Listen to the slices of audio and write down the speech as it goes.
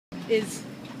is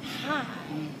high.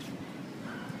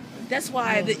 That's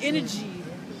why the energy,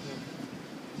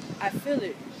 I feel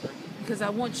it. Because I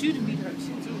want you to meet her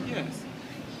too. Yes.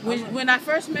 When I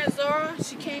first met Zora,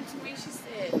 she came to me, she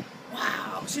said,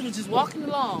 wow. She was just walking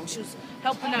along. She was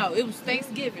helping out. It was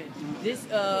Thanksgiving. This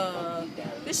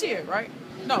year, right?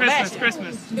 No, last year.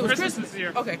 Christmas. It was Christmas this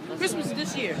year. Okay, Christmas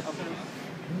this year.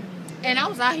 And I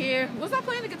was out here. Was I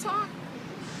playing the guitar?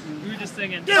 We were just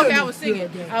singing. Okay,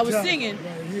 I was singing.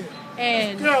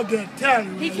 And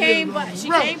he came by. She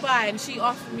came by and she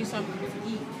offered me something to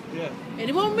eat. Yeah. And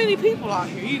there weren't many people out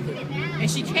here either. And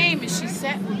she came and she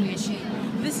sat with me and she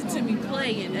listened to me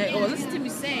play or listened to me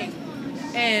sing.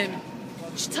 And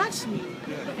she touched me.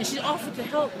 And she offered to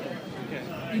help me.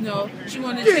 Okay. You know, she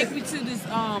wanted to take me to this.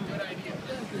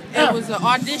 It was an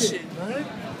audition.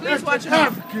 Please watch your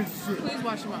mouth. Please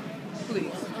watch your mouth.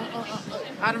 Please.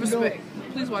 Out of respect.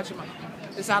 Please watch your mouth.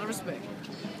 It's out of respect.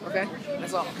 Okay?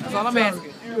 That's all. That's all I'm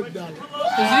asking. Because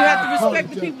you have to respect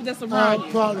the people that's around you. I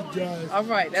apologize. All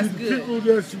right, that's to the good. people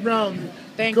that surround me.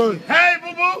 Thank you. Hey,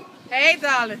 boo-boo. Hey,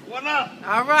 darling. What up?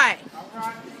 All right.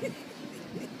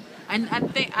 I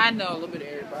think I know a little bit of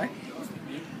everybody.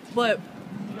 But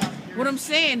what I'm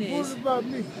saying is, What about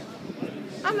me?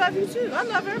 I love you too. I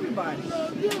love everybody. I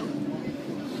love you.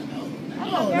 I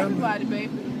love everybody,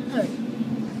 baby. Hey.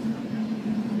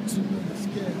 Tremendous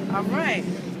scam. All right.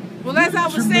 Well, as I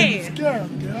was saying,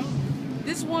 Scam, girl.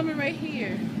 this woman right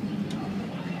here,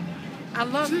 I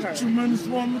love She's her. a tremendous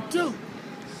woman too.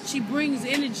 She brings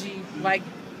energy like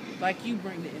you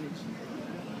bring the energy.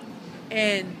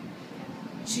 And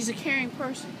she's a caring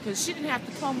person because she didn't have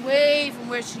to come way from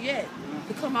where she at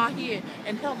to come out here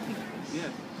and help people. Yeah.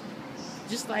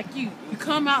 Just like you. You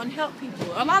come out and help people.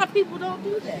 A lot of people don't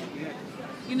do that. Yeah.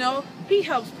 You know, he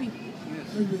helps people.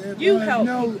 If You I help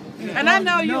know, people. And I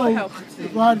know you'll help them too.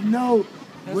 If I know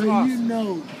That's where awesome. you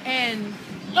know, And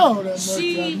oh, that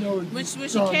she, much I know when she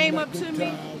starting came at up the to me,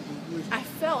 time, I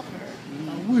felt her.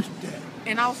 I wish that.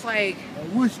 And I was like,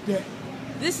 I wish that.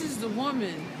 this is the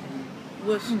woman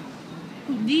who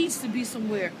needs to be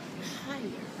somewhere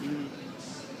higher.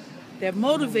 That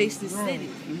motivates the city.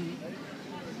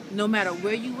 No matter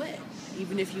where you at.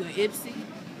 Even if you're in Ipsy,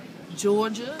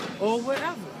 Georgia, or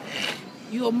wherever.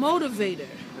 You're a motivator.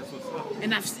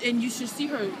 And you should see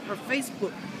her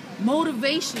Facebook.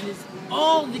 Motivation is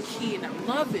all the key, and I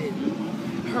love it.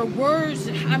 Her words,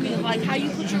 I mean, like how you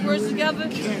put your words together,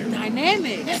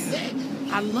 dynamics.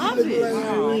 I love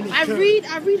it.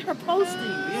 I read her posting.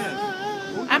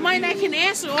 I might not can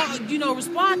answer all,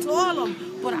 respond to all of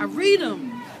them, but I read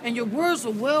them, and your words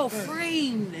are well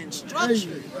framed and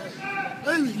structured.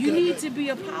 You need to be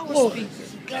a power speaker.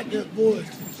 Got that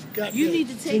voice. You need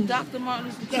to take Dr. Martin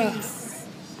Luther King's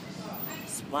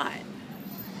spot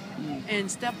and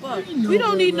step up. We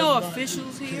don't need no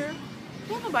officials here.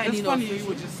 Don't nobody It's need no funny you officials.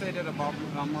 would just say that about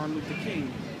Martin Luther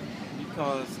King,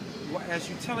 because as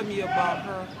you telling me about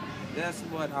her, that's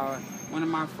what one of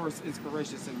my first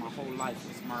inspirations in my whole life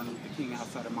was Martin Luther King,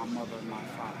 outside of my mother and my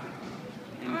father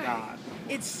and Right. God.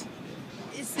 It's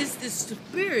the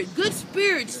spirit. Good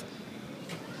spirits.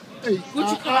 Hey, What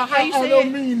you call? How you I say don't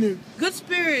it? mean to Good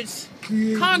spirits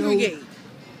create congregate.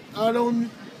 I don't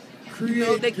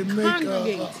create they to make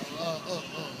congregate.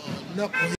 knuckle